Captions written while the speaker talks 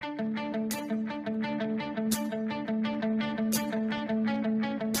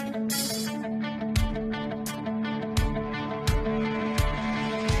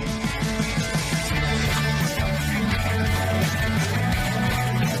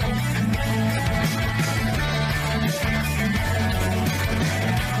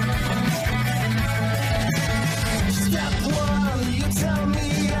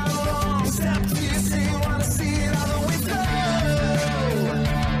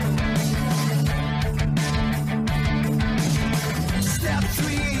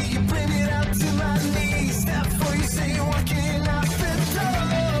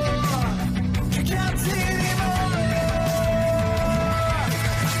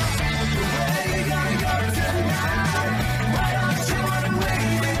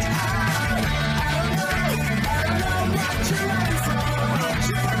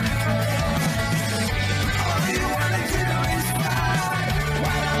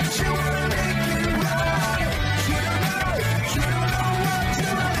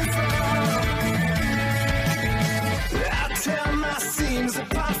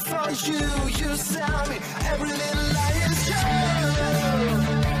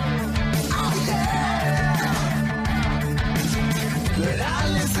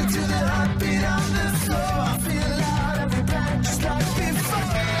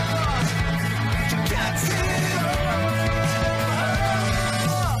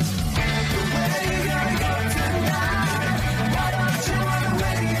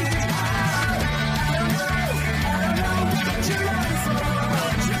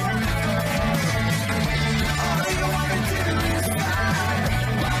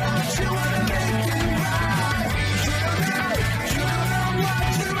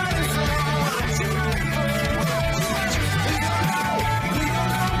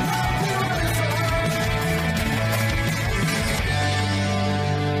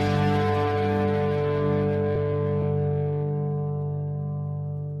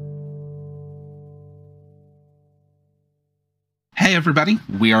Hey everybody,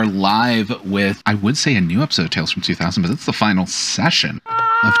 we are live with, I would say a new episode of Tales from 2000, but it's the final session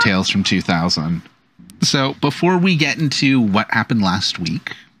of Tales from 2000. So before we get into what happened last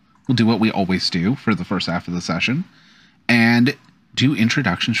week, we'll do what we always do for the first half of the session and do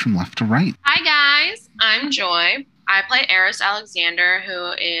introductions from left to right. Hi guys, I'm Joy. I play Eris Alexander,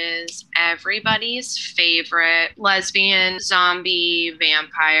 who is everybody's favorite lesbian, zombie,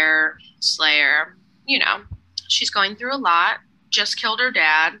 vampire slayer. You know, she's going through a lot. Just killed her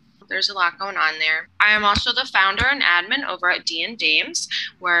dad. There's a lot going on there. I am also the founder and admin over at D&Dames.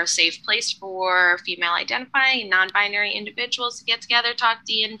 We're a safe place for female identifying, non-binary individuals to get together, talk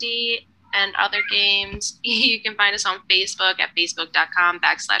D&D and other games. You can find us on Facebook at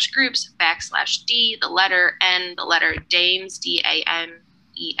facebook.com/groups/D, the letter N, the letter Dames,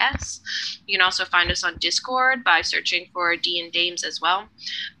 DAMES. You can also find us on Discord by searching for D&Dames as well.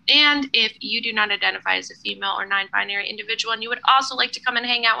 And if you do not identify as a female or non-binary individual and you would also like to come and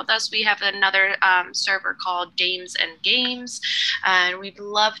hang out with us, we have another server called Dames and Games. And we'd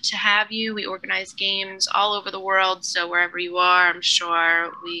love to have you. We organize games all over the world. So wherever you are, I'm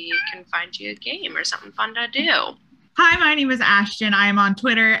sure we can find you a game or something fun to do. Hi, my name is Ashton. I am on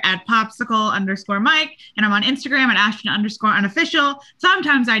Twitter at popsicle_Mike, and I'm on Instagram at Ashton_unofficial.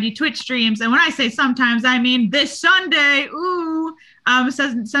 Sometimes I do Twitch streams, and when I say sometimes, I mean this Sunday.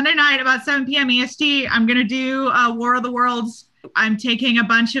 Sunday night about 7 p.m. EST, I'm going to do War of the Worlds. I'm taking a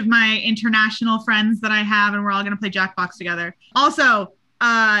bunch of my international friends that I have, and we're all going to play Jackbox together. Also,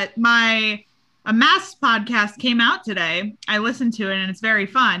 a Mass podcast came out today. I listened to it, and it's very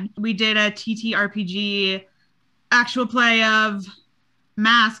fun. We did a TTRPG actual play of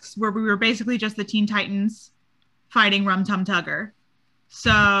Masks where we were basically just the Teen Titans fighting Rum Tum Tugger.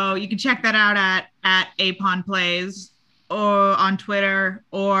 So you can check that out at Apon Plays or on Twitter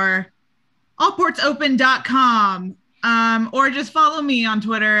or allportsopen.com, or just follow me on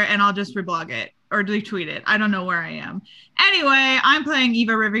Twitter and I'll just reblog it or retweet it. I don't know where I am. Anyway, I'm playing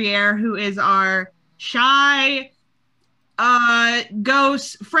Eva Riviere, who is our shy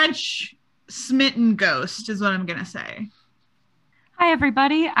ghost, French smitten ghost is what I'm gonna say. Hi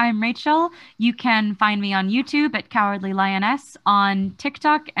everybody, I'm Rachel. You can find me on YouTube at Cowardly Lioness, on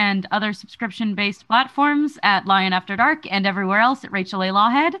TikTok and other subscription-based platforms at Lion After Dark, and everywhere else at Rachel A.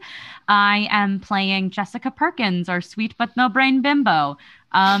 Lawhead. I am playing Jessica Perkins, our sweet but no brain bimbo,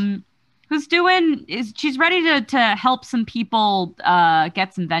 she's ready to help some people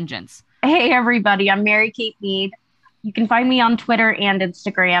get some vengeance. Hey everybody, I'm Mary Kate Mead. You can find me on Twitter and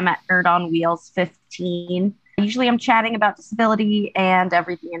Instagram at NerdOnWheels15. Usually I'm chatting about disability and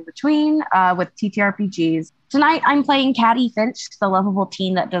everything in between with TTRPGs. Tonight I'm playing Caddy Finch, the lovable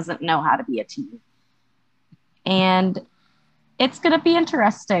teen that doesn't know how to be a teen. And it's going to be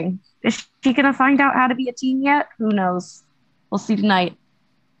interesting. Is she going to find out how to be a teen yet? Who knows? We'll see tonight.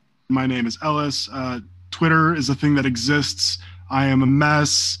 My name is Ellis. Twitter is a thing that exists. I am a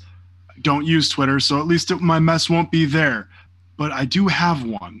mess. Don't use Twitter, so at least my mess won't be there. But I do have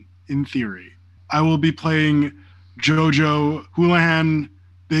one, in theory. I will be playing Jojo Houlihan,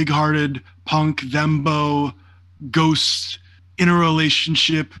 big-hearted, punk, thembo, ghost,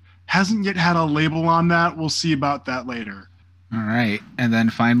 interrelationship. Hasn't yet had a label on that. We'll see about that later. All right. And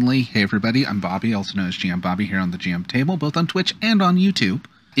then finally, hey everybody, I'm Bobby, also known as GM Bobby here on the GM table, both on Twitch and on YouTube.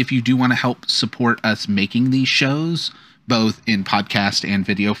 If you do want to help support us making these shows, both in podcast and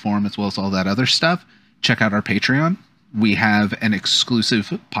video form, as well as all that other stuff, check out our Patreon. We have an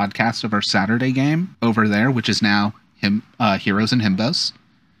exclusive podcast of our Saturday game over there, which is now Heroes and Himbos,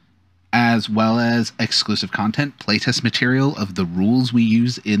 as well as exclusive content, playtest material of the rules we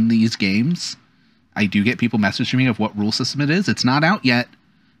use in these games. I do get people messaging me of what rule system it is. It's not out yet,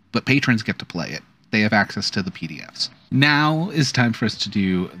 but patrons get to play it. They have access to the PDFs. Now is time for us to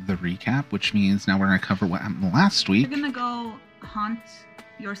do the recap, which means now we're going to cover what happened last week. You're gonna go haunt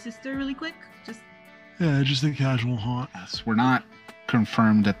your sister really quick? Just a casual haunt. Yes, we're not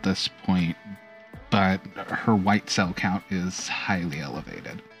confirmed at this point, but her white cell count is highly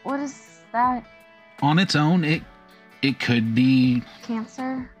elevated. What is that? On its own, it could be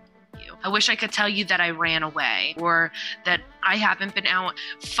Cancer? I wish I could tell you that I ran away or that I haven't been out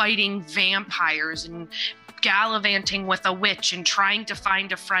fighting vampires and gallivanting with a witch and trying to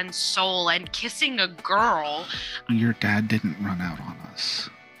find a friend's soul and kissing a girl. Your dad didn't run out on us.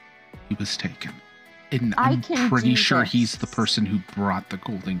 He was taken. And I'm can pretty do sure this. he's the person who brought the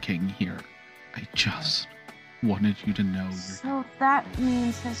Golden King here. I just wanted you to know. So that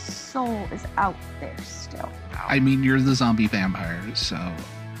means his soul is out there still. I mean, you're the zombie vampire, so...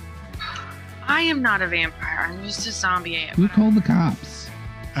 I am not a vampire. I'm just a zombie. Who called the cops?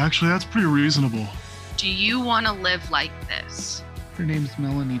 Actually, that's pretty reasonable. Do you want to live like this? Her name's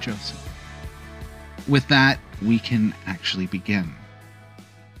Melanie Joseph. With that, we can actually begin.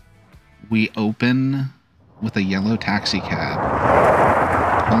 We open with a yellow taxi cab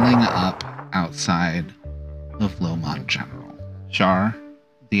pulling up outside of Lomont General. Char,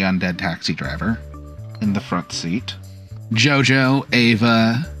 the undead taxi driver, in the front seat. Jojo,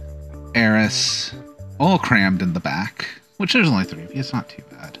 Ava, Eris, all crammed in the back, which there's only 3 of you. It's not too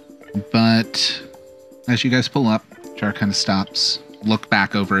bad. But as you guys pull up, Char kind of stops, look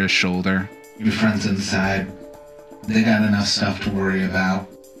back over his shoulder. Your friends inside, they got enough stuff to worry about.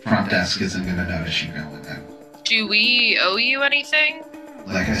 Front desk isn't going to notice you going in. Do we owe you anything?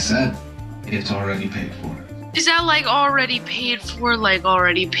 Like I said, it's already paid for. Is that like already paid for, like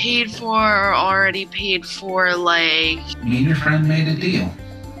already paid for, or already paid for, like... Me and your friend made a deal.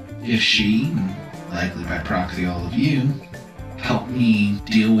 If she, and likely by proxy all of you, help me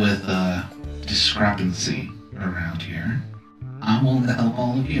deal with a discrepancy around here, I'm willing to help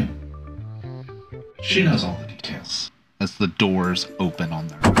all of you. She knows all the details. As the doors open on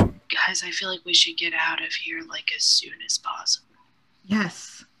their own. Guys, I feel like we should get out of here, like, as soon as possible.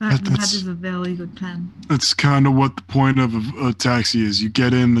 Yes, that is a very good plan. That's kind of what the point of a taxi is. You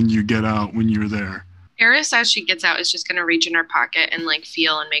get in, then you get out when you're there. Eris, as she gets out, is just going to reach in her pocket and, like,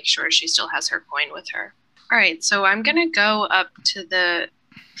 feel and make sure she still has her coin with her. All right, so I'm going to go up to the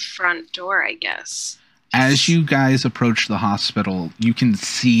front door, I guess. As you guys approach the hospital, you can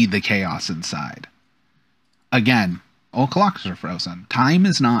see the chaos inside. Again, all clocks are frozen. Time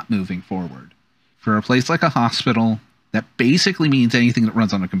is not moving forward. For a place like a hospital, that basically means anything that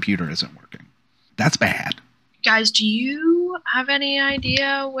runs on a computer isn't working. That's bad. Guys, do you have any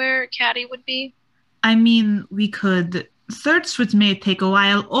idea where Caddy would be? I mean, we could search, which may take a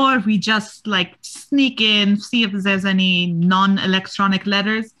while, or we just like sneak in, see if there's any non-electronic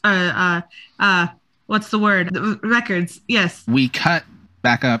letters. What's the word? Records. Yes. We cut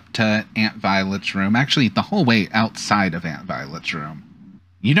back up to Aunt Violet's room. Actually, the whole way outside of Aunt Violet's room.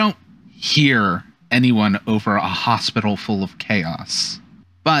 You don't hear anyone over a hospital full of chaos.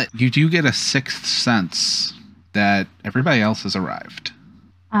 But you do get a sixth sense that everybody else has arrived.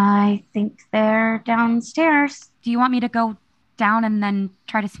 I think they're downstairs. Do you want me to go down and then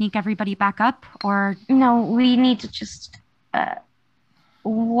try to sneak everybody back up, or? No, we need to just...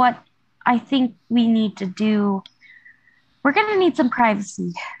 what I think we need to do... We're going to need some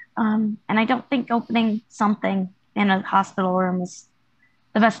privacy. And I don't think opening something in a hospital room is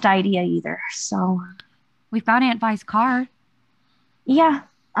the best idea either, so... We've got Aunt Vi's car. Yeah,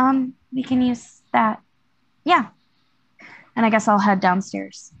 we can use that. Yeah. And I guess I'll head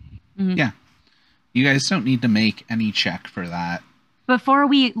downstairs. Mm-hmm. Yeah. You guys don't need to make any check for that. Before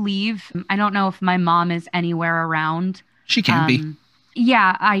we leave, I don't know if my mom is anywhere around. She can be.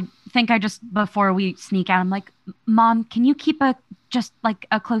 Yeah, I think before we sneak out, I'm like, Mom, can you keep a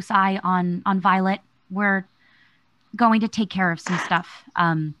close eye on Violet? We're going to take care of some stuff.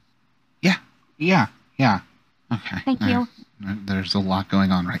 Yeah. Okay. Thank you. There's a lot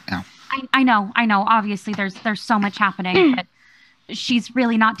going on right now. I know. Obviously, there's so much happening, but she's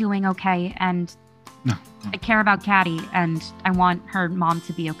really not doing okay, and no. I care about Caddy, and I want her mom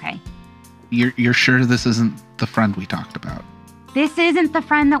to be okay. You're sure this isn't the friend we talked about? This isn't the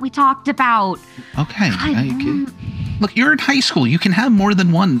friend that we talked about. Okay. Look, you're in high school. You can have more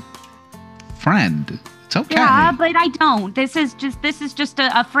than one friend. It's okay. Yeah, but I don't. This is just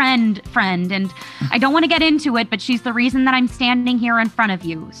a friend, and I don't want to get into it, but she's the reason that I'm standing here in front of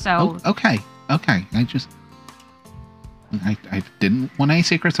you. So okay. I didn't want any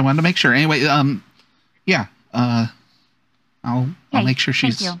secrets. I wanted to make sure. Anyway, yeah. I'll make sure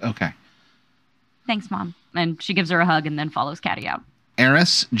she's okay. Thanks, Mom. And she gives her a hug and then follows Caddy out.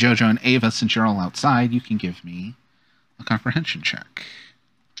 Eris, Jojo, and Ava, since you're all outside, you can give me a comprehension check.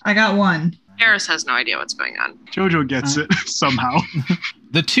 I got 1. Eris has no idea what's going on. Jojo gets it somehow.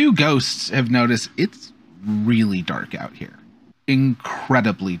 The 2 ghosts have noticed it's really dark out here.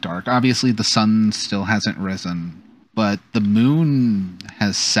 Incredibly dark. Obviously, the sun still hasn't risen, but the moon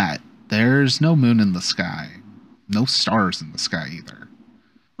has set. There's no moon in the sky. No stars in the sky either.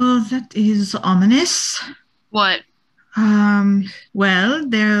 Well, that is ominous. What? Well,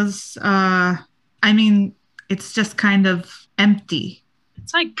 there's, it's just kind of empty.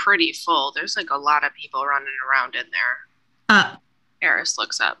 It's like pretty full. There's like a lot of people running around in there. Eris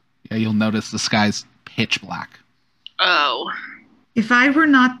looks up. Yeah, you'll notice the sky's pitch black. Oh. If I were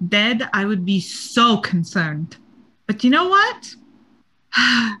not dead, I would be so concerned. But you know what?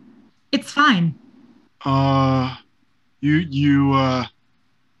 It's fine. You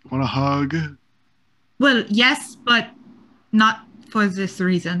want a hug? Well, yes, but not for this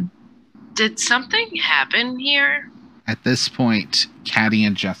reason. Did something happen here? At this point, Caddy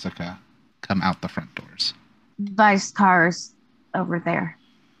and Jessica come out the front doors. Vice cars over there.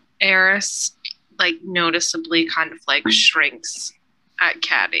 Eris, like, noticeably kind of, like, shrinks at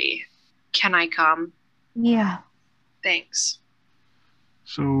Caddy. Can I come? Yeah. Thanks.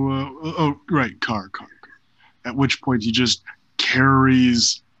 So, right, car. At which point he just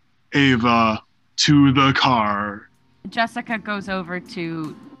carries Ava to the car. Jessica goes over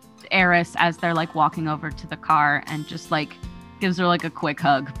to Eris as they're like walking over to the car and just like gives her like a quick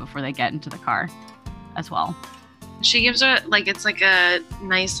hug before they get into the car as well. She gives her, like, it's like a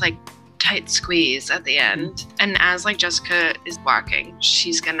nice, like, tight squeeze at the end. And as, like, Jessica is walking,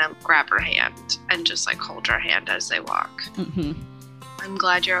 she's gonna grab her hand and just, like, hold her hand as they walk. Mm-hmm. I'm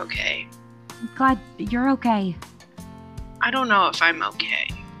glad you're okay. I'm glad you're okay. I don't know if I'm okay,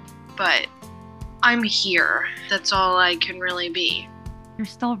 but I'm here. That's all I can really be. You're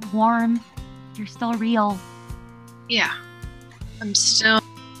still warm. You're still real. Yeah. I'm still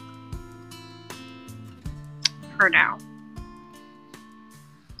her now.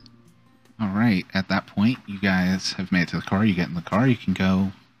 All right. At that point, you guys have made it to the car. You get in the car. You can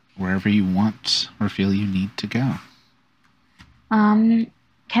go wherever you want or feel you need to go.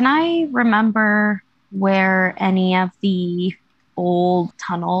 Can I remember where any of the old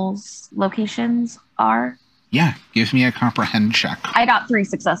tunnels locations are? Yeah, give me a comprehend check. I got 3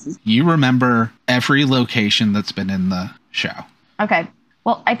 successes. You remember every location that's been in the show. Okay.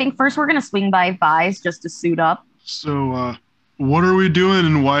 Well, I think first we're going to swing by Vi's just to suit up. So, what are we doing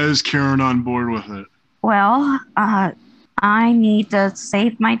and why is Karen on board with it? Well, I need to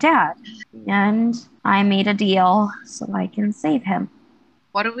save my dad. And I made a deal so I can save him.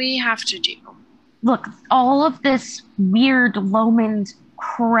 What do we have to do? Look, all of this weird Lomond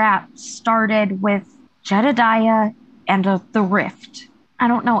crap started with Jedediah and the Rift. I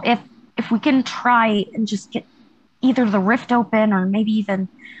don't know if we can try and just get either the Rift open or maybe even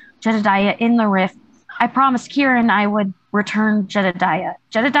Jedediah in the Rift. I promised Kieran I would return Jedediah.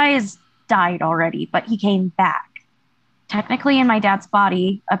 Jedediah's died already, but he came back. Technically in my dad's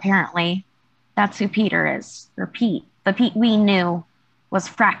body, apparently. That's who Peter is, or Pete. The Pete we knew was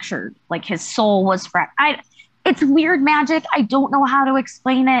fractured, like his soul was fractured. It's weird magic. I don't know how to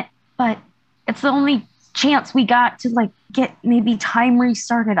explain it, but it's the only chance we got to like get maybe time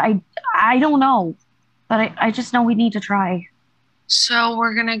restarted. I don't know, but I just know we need to try. So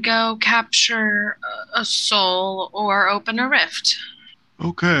we're gonna go capture a soul or open a rift.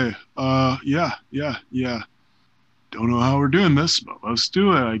 Okay. Yeah. Don't know how we're doing this, but let's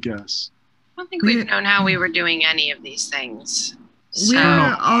do it, I guess. I don't think we've known how we were doing any of these things. So,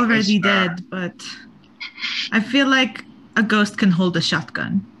 We're already That's fair. dead, but I feel like a ghost can hold a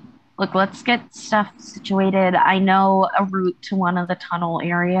shotgun. Look, let's get stuff situated. I know a route to one of the tunnel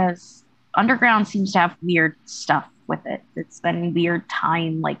areas. Underground seems to have weird stuff with it. It's been weird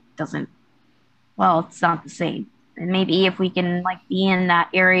time, like it's not the same. And maybe if we can like be in that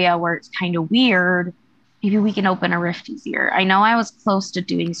area where it's kind of weird, maybe we can open a rift easier. I know I was close to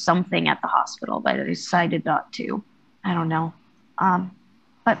doing something at the hospital, but I decided not to. I don't know.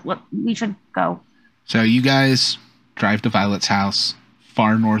 But look, we should go. So you guys drive to Violet's house,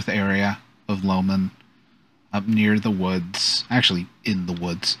 far north area of Lomond, up near the woods, actually in the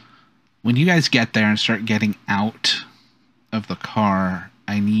woods. When you guys get there and start getting out of the car,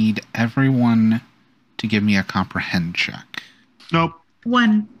 I need everyone to give me a comprehend check. Nope.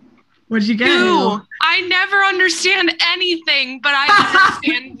 1. What'd you get? 2. I never understand anything, but I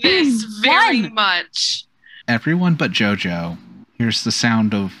understand this very much. Everyone but Jojo hears the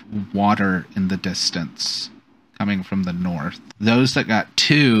sound of water in the distance coming from the north. Those that got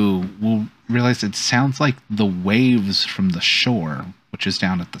 2 will realize it sounds like the waves from the shore, which is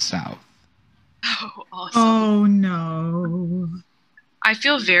down at the south. Oh, awesome. Oh no. I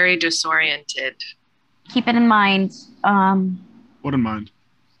feel very disoriented. Keep it in mind. What in mind?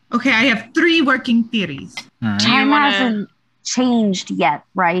 Okay, I have 3 working theories. All right. Time wanna- hasn't changed yet,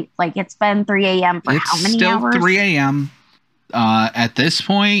 right? Like it's been 3 a.m. for It's how many still hours? 3 a.m. At this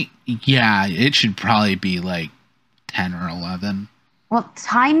point, yeah, it should probably be like 10 or 11. Well,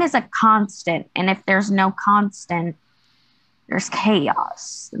 time is a constant, and if there's no constant, there's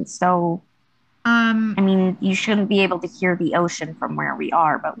chaos. And so, I mean, you shouldn't be able to hear the ocean from where we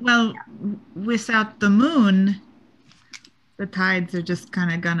are, but Well, without the moon, the tides are just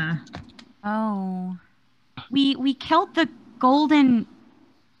kind of gonna. Oh. We killed the Golden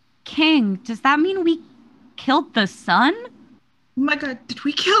King. Does that mean we killed the sun? Oh my god, did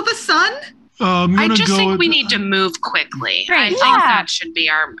we kill the sun? I'm I gonna just go think with- we need to move quickly. I Right, think yeah. that should be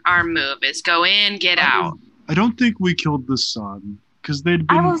our move, is go in, get out. I don't think we killed the sun because they'd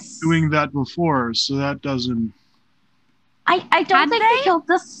I been was- doing that before, so that doesn't. I don't think they killed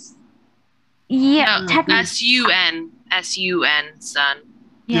this. Yeah, No, technically. S-U-N, son.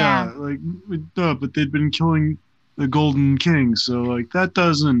 Yeah, like, duh, but they'd been killing the Golden King, so, like, that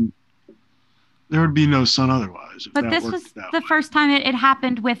doesn't... There would be no sun otherwise. If But that this worked was that the way. first time it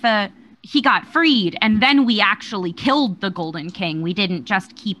happened with he got freed, and then we actually killed the Golden King. We didn't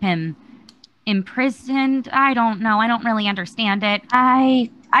just keep him imprisoned. I don't know. I don't really understand it. I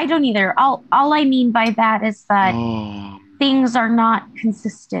don't either. All I mean by that is that Oh, things are not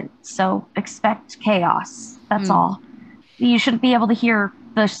consistent, so expect chaos. That's all. You shouldn't be able to hear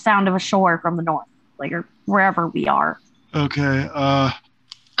the sound of a shore from the north, like, or wherever we are. okay.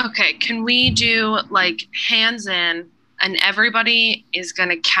 Okay, can we do like hands in and everybody is going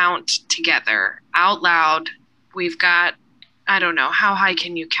to count together out loud? We've got, I don't know, how high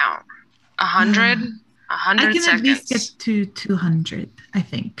can you count? 100? 100 I can seconds. at least get to 200, I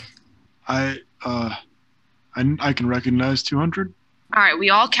think. I can recognize 200. All right, we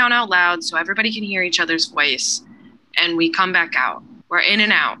all count out loud so everybody can hear each other's voice and we come back out. We're in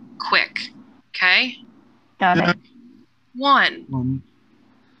and out, quick. Okay? Got Yeah. it. 1,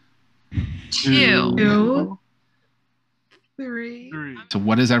 2. 2, 3. So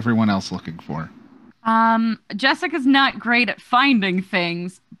what is everyone else looking for? Jessica's not great at finding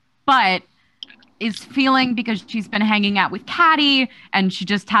things, but is feeling, because she's been hanging out with Caddy and she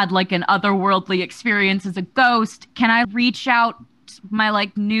just had like an otherworldly experience as a ghost. Can I reach out my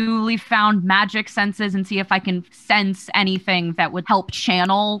like newly found magic senses and see if I can sense anything that would help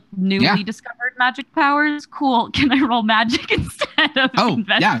channel newly discovered magic powers? Cool. Can I roll magic instead of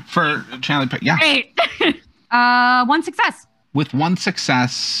for Charlie. Yeah. Great. 1 success. With 1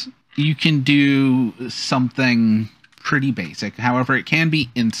 success, you can do something pretty basic. However, it can be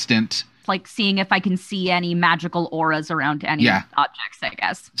instant. Like seeing if I can see any magical auras around any objects, I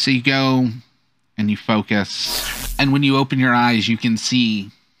guess. So you go and you focus, and when you open your eyes, you can see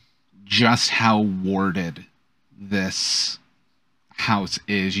just how warded this house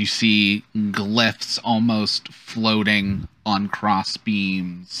is. You see glyphs almost floating on cross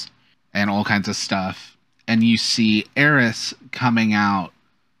beams and all kinds of stuff. And you see Eris coming out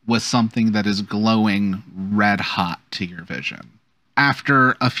with something that is glowing red hot to your vision.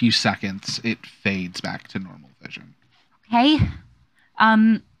 After a few seconds, it fades back to normal vision. Okay.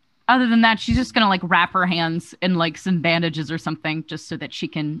 Other than that, she's just gonna like wrap her hands in like some bandages or something just so that she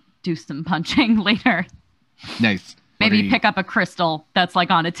can do some punching later. Nice. Maybe pick up a crystal that's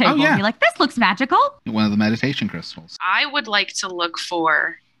like on a table and be like, this looks magical. One of the meditation crystals. I would like to look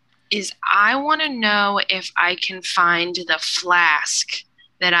for is I want to know if I can find the flask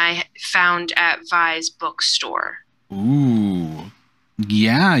that I found at Vi's bookstore. Ooh.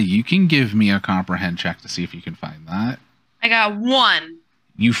 Yeah, you can give me a comprehend check to see if you can find that. I got 1.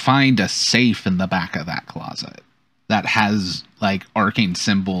 You find a safe in the back of that closet that has like arcane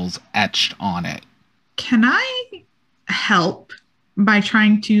symbols etched on it. Can I help by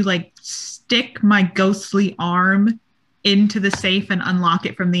trying to like stick my ghostly arm into the safe and unlock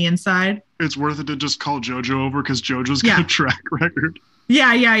it from the inside? It's worth it to just call JoJo over because JoJo's got a track record.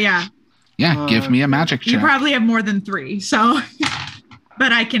 Yeah. Yeah, give me a magic check. You probably have more than 3, so...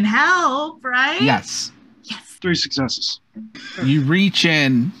 But I can help, right? Yes. 3 successes. You reach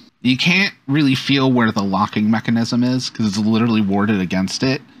in. You can't really feel where the locking mechanism is because it's literally warded against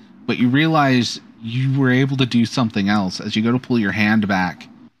it. But you realize you were able to do something else as you go to pull your hand back,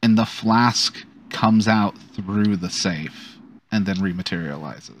 and the flask comes out through the safe and then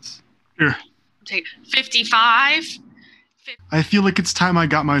rematerializes. Here. Take 55. I feel like it's time I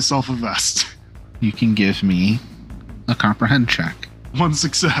got myself a vest. You can give me a comprehend check. 1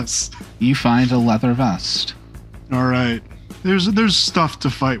 success. You find a leather vest. All right. There's stuff to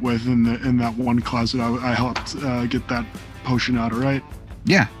fight with in that one closet. I helped get that potion out. All right.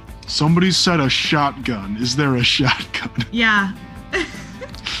 Yeah. Somebody said a shotgun. Is there a shotgun? Yeah.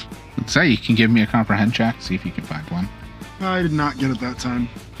 Let's say you can give me a comprehend check. See if you can find one. I did not get it that time.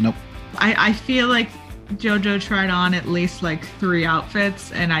 Nope. I feel like JoJo tried on at least like 3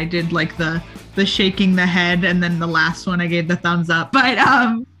 outfits, and I did like the shaking the head, and then the last one I gave the thumbs up. But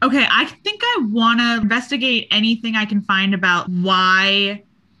okay, I think I want to investigate anything I can find about why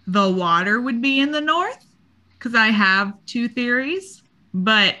the water would be in the north, because I have 2 theories.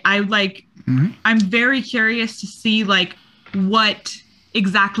 But I'm very curious to see like what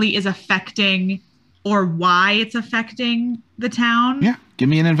exactly is affecting or why it's affecting the town. Yeah, give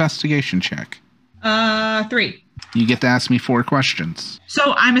me an investigation check. 3. You get to ask me 4 questions.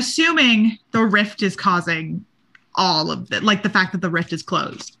 So I'm assuming the rift is causing all of it, like the fact that the rift is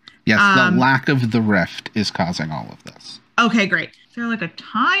closed. Yes, the lack of the rift is causing all of this. Okay, great. Is there like a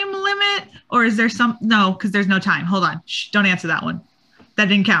time limit or is there no, because there's no time. Hold on. Shh, don't answer that one. That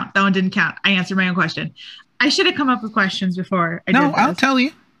didn't count. That one didn't count. I answered my own question. I should have come up with questions before I did this. I'll tell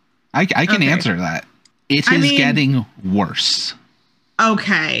you. I can answer that. It is getting worse.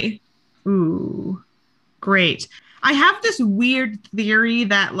 Okay. Ooh, great. I have this weird theory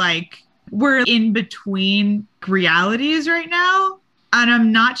that like we're in between realities right now. And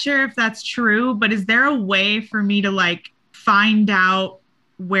I'm not sure if that's true, but is there a way for me to like find out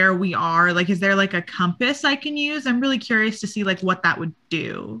where we are? Like, is there like a compass I can use? I'm really curious to see like what that would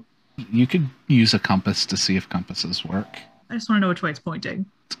do. You could use a compass to see if compasses work. I just want to know which way it's pointing.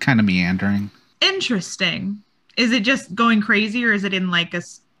 It's kind of meandering. Interesting. Is it just going crazy or is it in like a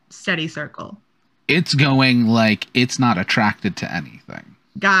steady circle? It's going like it's not attracted to anything.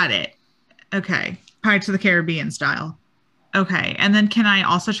 Got it. Okay. Pirates of the Caribbean style. Okay. And then can I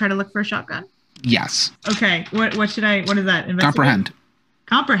also try to look for a shotgun? Yes. Okay. What is that? Investigate? Comprehend.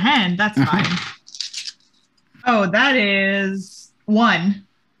 Comprehend. That's fine. Oh, that is 1.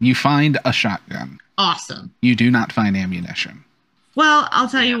 You find a shotgun. Awesome. You do not find ammunition. Well, I'll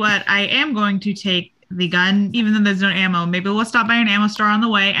tell you what. I am going to take the gun, even though there's no ammo. Maybe we'll stop by an ammo store on the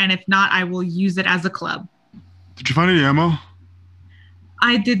way, and if not, I will use it as a club. Did you find any ammo?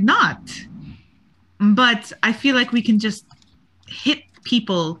 I did not. But I feel like we can just hit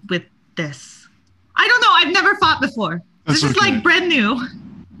people with this. I don't know. I've never fought before. This is like brand new.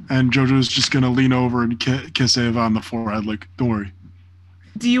 And JoJo's just going to lean over and kiss Ava on the forehead. Like, don't worry.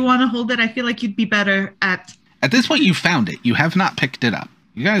 Do you want to hold it? I feel like you'd be better at... At this point, you found it. You have not picked it up.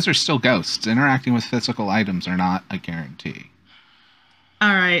 You guys are still ghosts. Interacting with physical items are not a guarantee.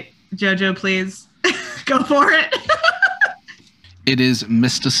 All right. JoJo, please. Go for it. It is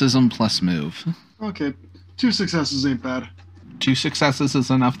mysticism plus move. Okay. 2 successes ain't bad. 2 successes is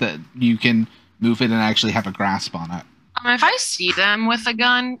enough that you can move it and actually have a grasp on it. If I see them with a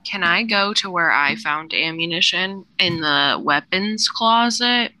gun, can I go to where I found ammunition in the weapons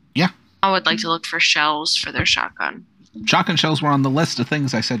closet? Yeah. I would like to look for shells for their shotgun. Shotgun shells were on the list of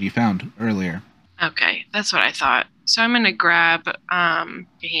things I said you found earlier. Okay, that's what I thought. So I'm going to grab a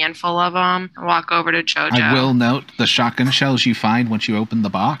handful of them and walk over to JoJo. I will note the shotgun shells you find once you open the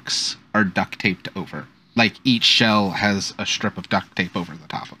box are duct taped over. Like each shell has a strip of duct tape over the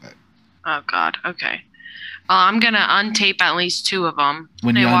top of it. Oh, God. Okay. I'm going to untape at least 2 of them.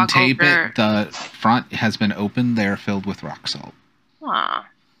 When you untape it, the front has been opened. They're filled with rock salt. Huh.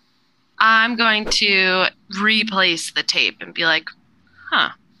 I'm going to replace the tape and be like,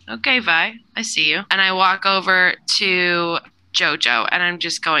 okay, Vi, I see you. And I walk over to JoJo, and I'm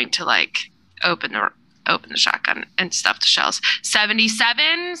just going to, like, open the shotgun and stuff the shells.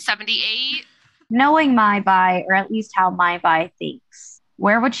 77, 78. Knowing my Vi, or at least how my Vi thinks,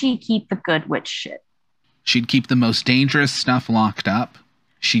 where would she keep the good witch shit? She'd keep the most dangerous stuff locked up.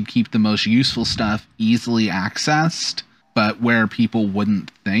 She'd keep the most useful stuff easily accessed, but where people wouldn't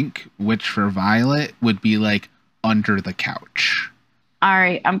think, which for Violet would be like under the couch. All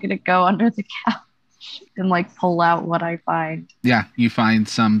right, I'm going to go under the couch and like pull out what I find. Yeah, you find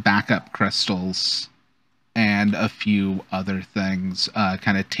some backup crystals and a few other things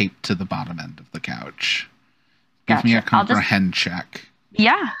kind of taped to the bottom end of the couch. Give me a comprehend check.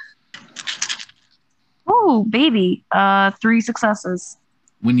 Yeah. Oh, baby. 3 successes.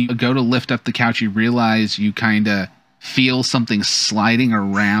 When you go to lift up the couch, you realize you kind of feel something sliding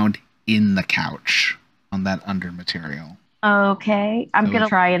around in the couch on that under material. Okay. I'm going to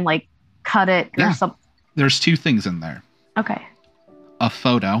try and like cut it or something. There's 2 things in there. Okay. A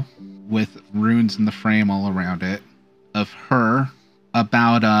photo with runes in the frame all around it of her,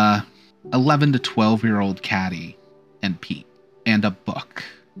 about a 11 to 12-year-old Caddy and Pete, and a book.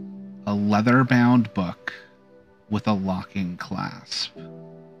 A leather-bound book with a locking clasp.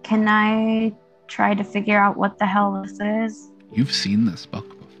 Can I try to figure out what the hell this is? You've seen this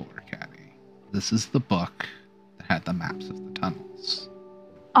book before, Caddy. This is the book that had the maps of the tunnels.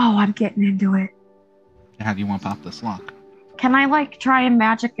 Oh, I'm getting into it. How do you want to pop this lock? Can I, like, try and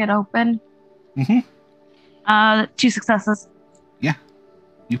magic it open? Mm-hmm. 2 successes. Yeah.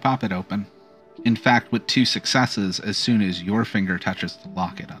 You pop it open. In fact, with 2 successes, as soon as your finger touches the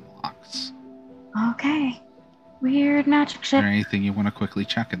lock, it unlocks. Okay. Weird magic shit. Is there anything you want to quickly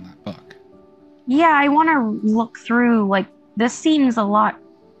check in that book? Yeah, I want to look through, like, this seems a lot,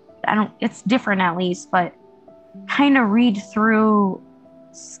 it's different at least, but kind of read through,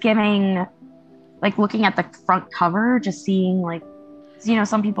 skimming, like, looking at the front cover, just seeing, like, you know,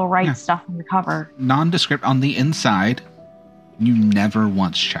 some people write stuff on the cover. Nondescript on the inside, you never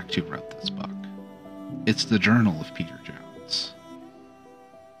once checked who wrote this book. It's the journal of Peter Jones.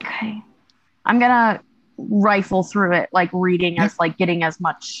 Okay. I'm gonna rifle through it, like reading Yep. as like getting as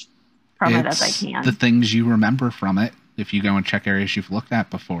much from it as I It's can. the things you remember from it. If you go and check areas you've looked at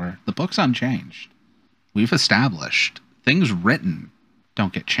before, the book's unchanged. We've established things written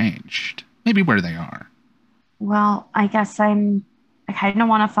don't get changed. Maybe where they are. Well, I guess I kind of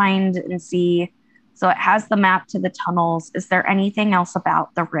want to find and see. So it has the map to the tunnels. Is there anything else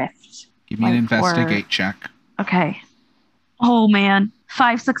about the rift? Give me an Like, investigate check. Okay. Oh man,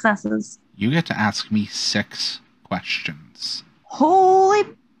 5 successes. You get to ask me 6 questions. Holy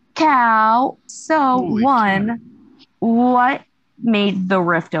cow. So Holy one, what made the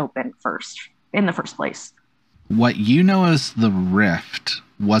rift open in the first place? What you know as the rift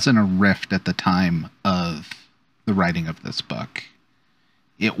wasn't a rift at the time of the writing of this book.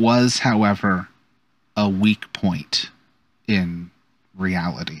 It was, however, a weak point in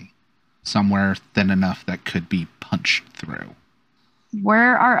reality, somewhere thin enough that could be punched through.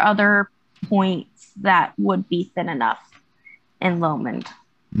 Where are other points that would be thin enough in Lomond?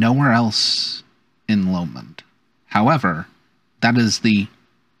 Nowhere else in Lomond. However, that is the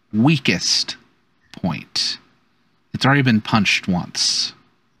weakest point. It's already been punched once.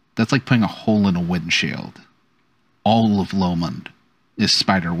 That's like putting a hole in a windshield. All of Lomond is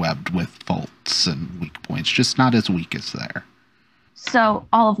spiderwebbed with faults and weak points, just not as weak as there. So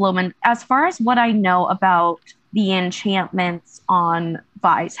all of Lomond, as far as what I know about the enchantments on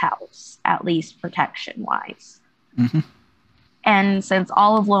Vi's house, at least protection-wise. Mm-hmm. And since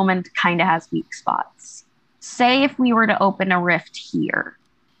all of Lomond kind of has weak spots, say if we were to open a rift here,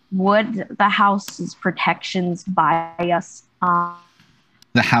 would the house's protections buy us?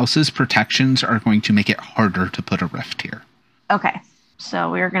 The house's protections are going to make it harder to put a rift here. Okay,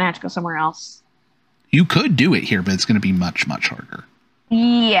 so we're going to have to go somewhere else. You could do it here, but it's going to be much, much harder.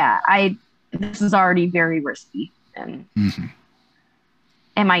 Yeah, this is already very risky, and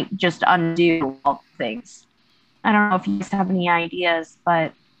it might just undo all things. I don't know if you guys have any ideas,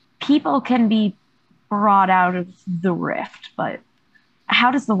 but people can be brought out of the rift, but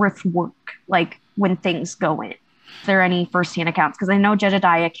how does the rift work, like, when things go in? Is there any first-hand accounts? Because I know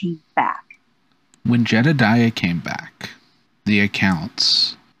Jedediah came back. When Jedediah came back, the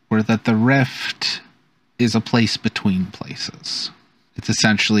accounts were that the rift is a place between places. It's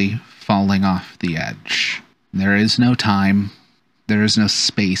essentially falling off the edge. There is no time. There is no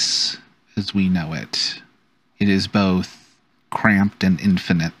space as we know it. It is both cramped and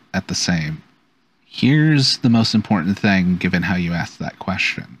infinite at the same. Here's the most important thing, given how you asked that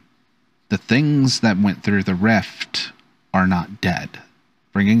question. The things that went through the rift are not dead.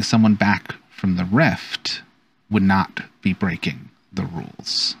 Bringing someone back from the rift would not be breaking the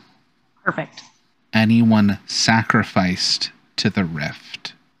rules. Perfect. Anyone sacrificed to the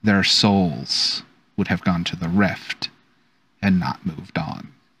rift, their souls would have gone to the rift and not moved on.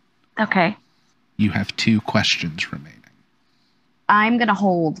 Okay. You have 2 questions remaining. I'm going to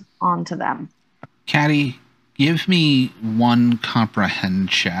hold on to them. Caddy, give me 1 comprehend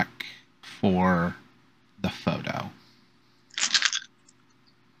check for the photo.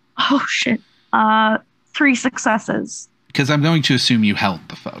 Oh, shit. 3 successes. Because I'm going to assume you held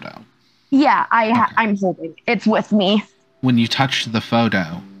the photo. Yeah, I'm holding. It's with me. When you touched the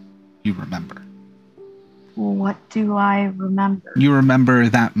photo, you remember. What do I remember? You remember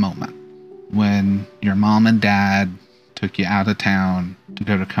that moment when your mom and dad took you out of town to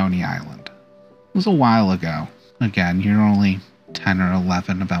go to Coney Island. It was a while ago. Again, you're only 10 or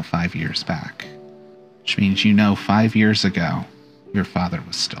 11, about 5 years back. Which means 5 years ago, your father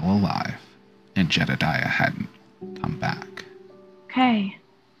was still alive, and Jedediah hadn't come back. Okay.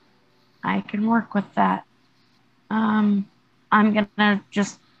 I can work with that. I'm gonna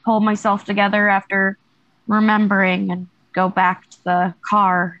just hold myself together after remembering and go back to the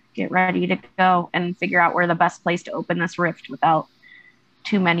car, get ready to go, and figure out where the best place to open this rift without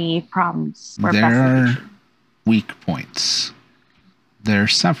too many problems. There are weak points. There are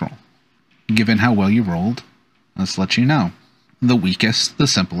several. Given how well you rolled, let's let you know. The weakest, the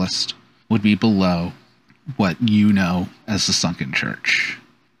simplest, would be below what you know as the Sunken Church.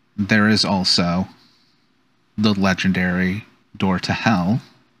 There is also the legendary door to hell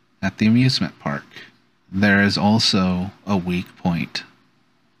at the amusement park. There is also a weak point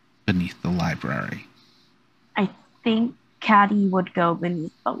beneath the library. I think Caddy would go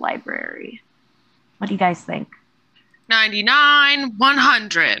beneath the library. What do you guys think? 99,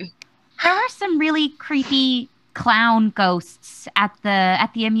 100. There were some really creepy clown ghosts at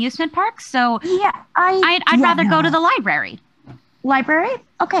the amusement park, so Yeah, I'd rather go to the library. library.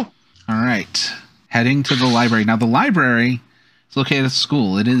 Okay. All right. Heading to the library. Now, the library is located at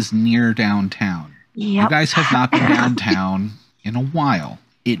school. It is near downtown. Yep. You guys have not been downtown in a while.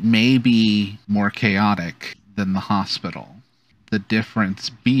 it may be more chaotic than the hospital. The difference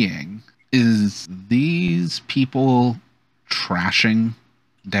being is these people trashing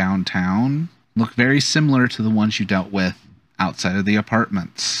downtown look very similar to the ones you dealt with outside of the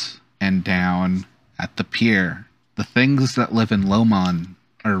apartments and down at the pier. The things that live in Lomon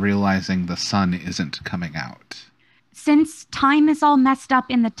are realizing the sun isn't coming out. Since time is all messed up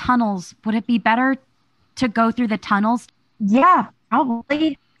in the tunnels, would it be better to go through the tunnels? Yeah,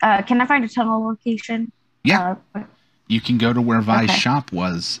 probably. Can I find a tunnel location? Yeah. You can go to where Vi's Okay. shop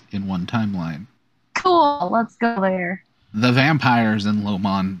was in one timeline. Cool. Let's go there. The vampires in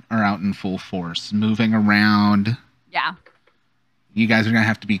Lomon are out in full force, moving around. Yeah. You guys are going to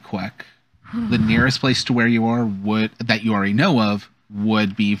have to be quick. The nearest place to where you are that you already know of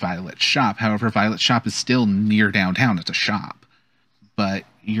would be Violet's shop. However, Violet's shop is still near downtown. It's a shop. But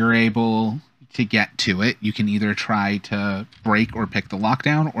you're able to get to it. You can either try to break or pick the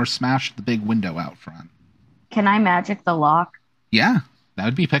lockdown or smash the big window out front. Can I magic the lock? Yeah, that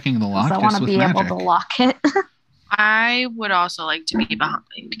would be picking the lock 'Cause I just want to with be magic. able to lock it. I would also like to be behind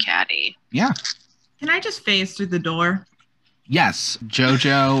Caddy. Yeah. Can I just phase through the door? Yes,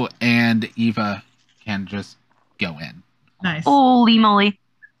 Jojo and Eva can just go in. Nice. Holy moly.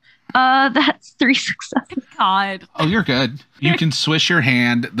 That's 3 successes. God. Oh, you're good. You can swish your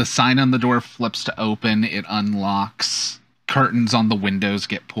hand. The sign on the door flips to open. It unlocks. Curtains on the windows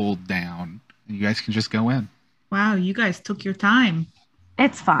get pulled down. And you guys can just go in. Wow, you guys took your time.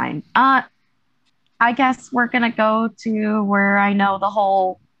 It's fine. I guess we're gonna go to where I know the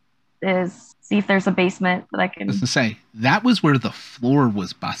hole is. See if there's a basement that I can. As to say, that was where the floor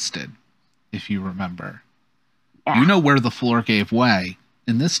was busted, if you remember. Yeah. You know where the floor gave way.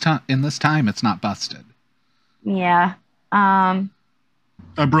 In this time, it's not busted. Yeah. I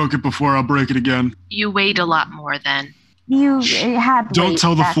broke it before. I'll break it again. You weighed a lot more then. You had. Don't weight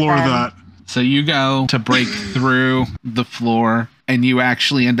tell the back floor then. that. So you go to break through the floor, and you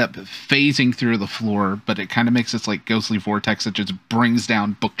actually end up phasing through the floor, but it kind of makes this like ghostly vortex that just brings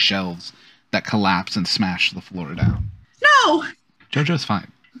down bookshelves that collapse and smash the floor down. No, Jojo's fine.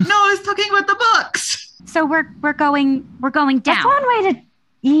 no, I was talking about the books. So we're going down. That's one way to.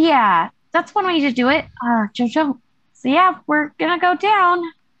 Yeah, that's one way to do it. Jojo. So yeah, we're gonna go down.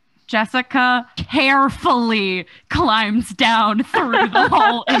 Jessica carefully climbs down through the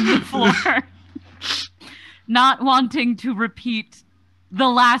hole in the floor, not wanting to repeat the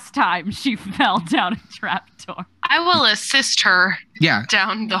last time she fell down a trapdoor. I will assist her Yeah,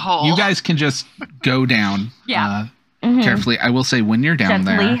 down the hole. you guys can just go down Yeah. Mhm. carefully. I will say when you're down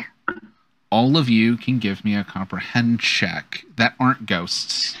Gently. there, all of you can give me a comprehend check that aren't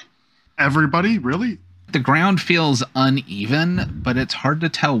ghosts. Everybody? Really? The ground feels uneven, but it's hard to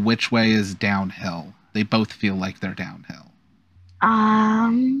tell which way is downhill. They both feel like they're downhill.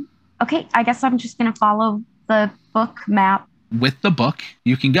 Okay, I guess I'm just gonna follow the book map. With the book,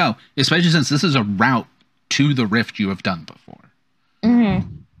 you can go, especially since this is a route to the rift you have done before. Mm-hmm.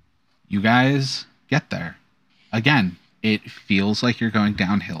 You guys get there. Again, it feels like you're going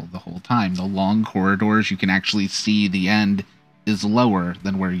downhill the whole time. The long corridors, you can actually see the end is lower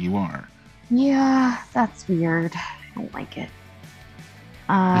than where you are. Yeah, that's weird. I don't like it.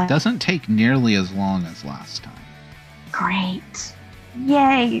 It doesn't take nearly as long as last time. Great.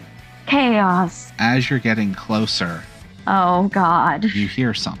 Yay. Chaos. As you're getting closer, Oh, God. you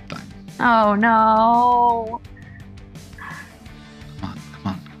hear something. Oh, no.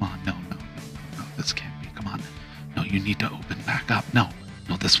 Come on. No, this can't be. Come on. No, you need to open back up. No,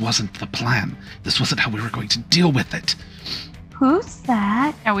 this wasn't the plan. This wasn't how we were going to deal with it. Who's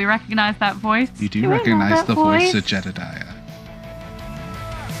that? Yeah, we recognize that voice. You do Do I know recognize that the voice of voice? Jedediah.